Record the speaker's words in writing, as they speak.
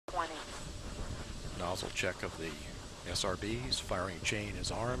nozzle check of the SRBs. Firing chain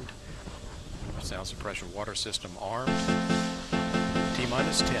is armed. Sound suppression water system armed.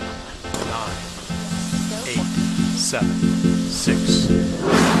 T-minus 10, 9, 8, 7, 6,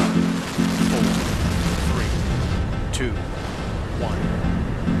 5, 4, 3, 2, 1,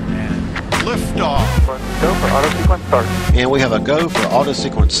 and liftoff. Go for auto sequence start. And we have a go for auto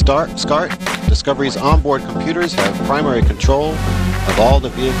sequence start. Discovery's onboard computers have primary control of all the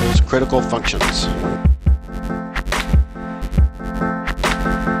vehicle's critical functions.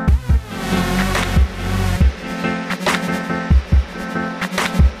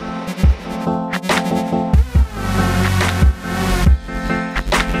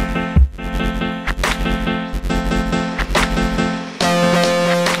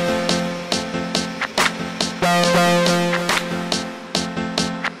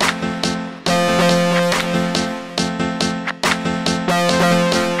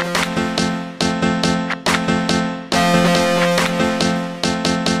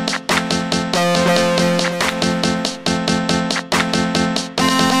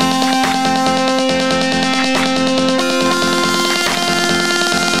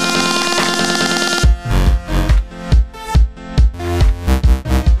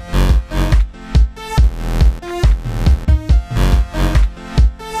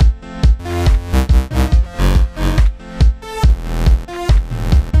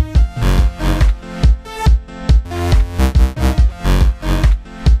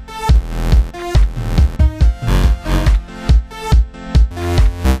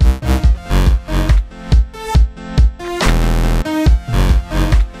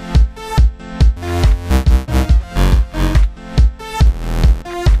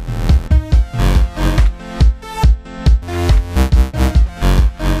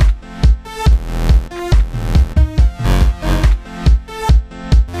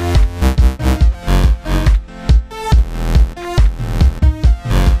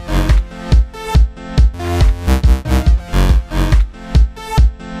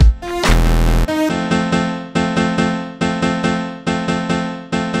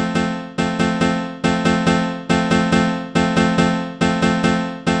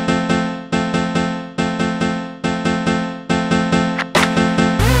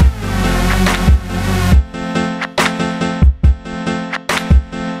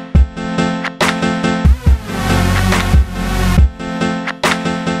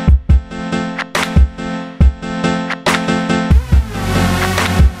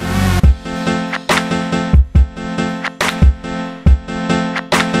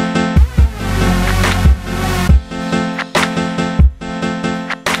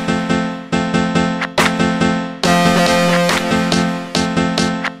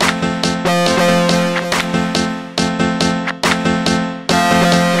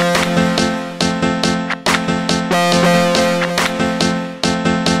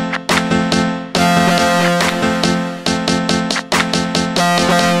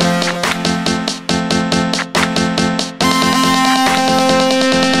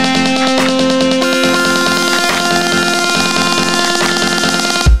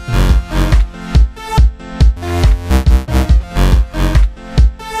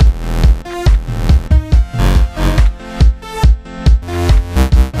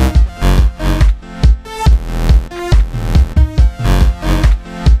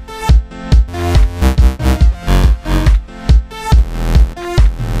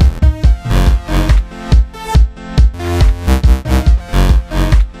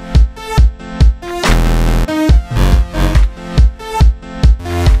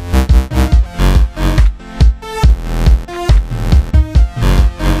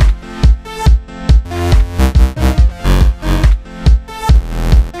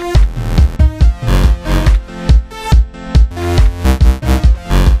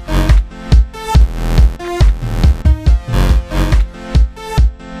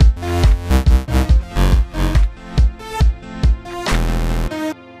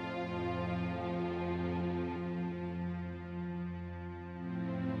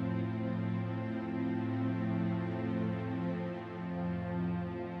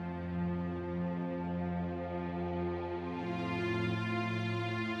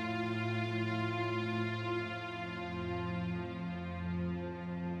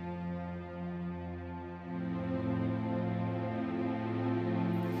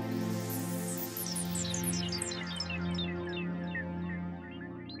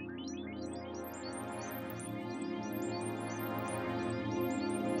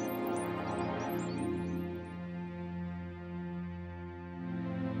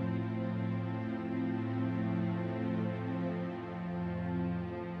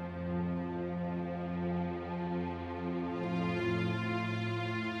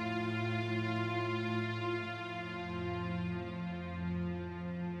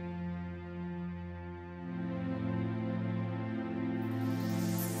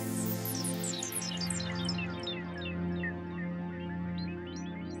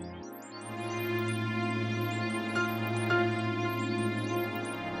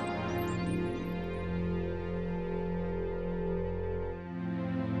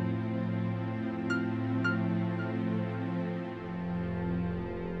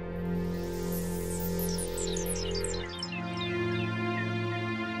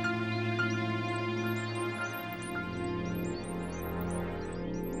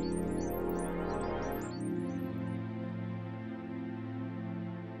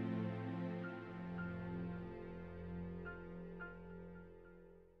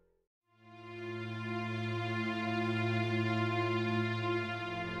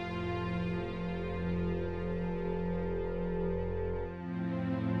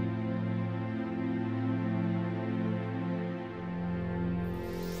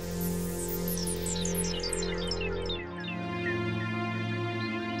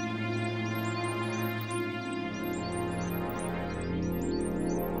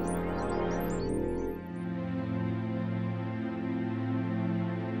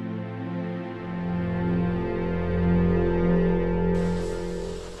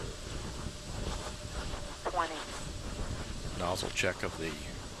 Muzzle check of the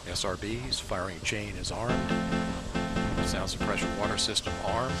SRBs. Firing chain is armed. Sound suppression water system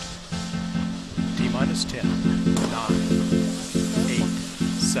armed. T-minus 10, 9, 8,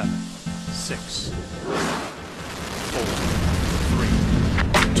 7, 6, 4,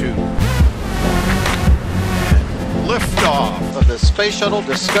 3, 2, 1, and Liftoff of the Space Shuttle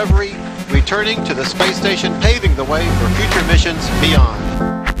Discovery, returning to the space station, paving the way for future missions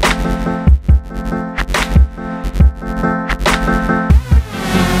beyond.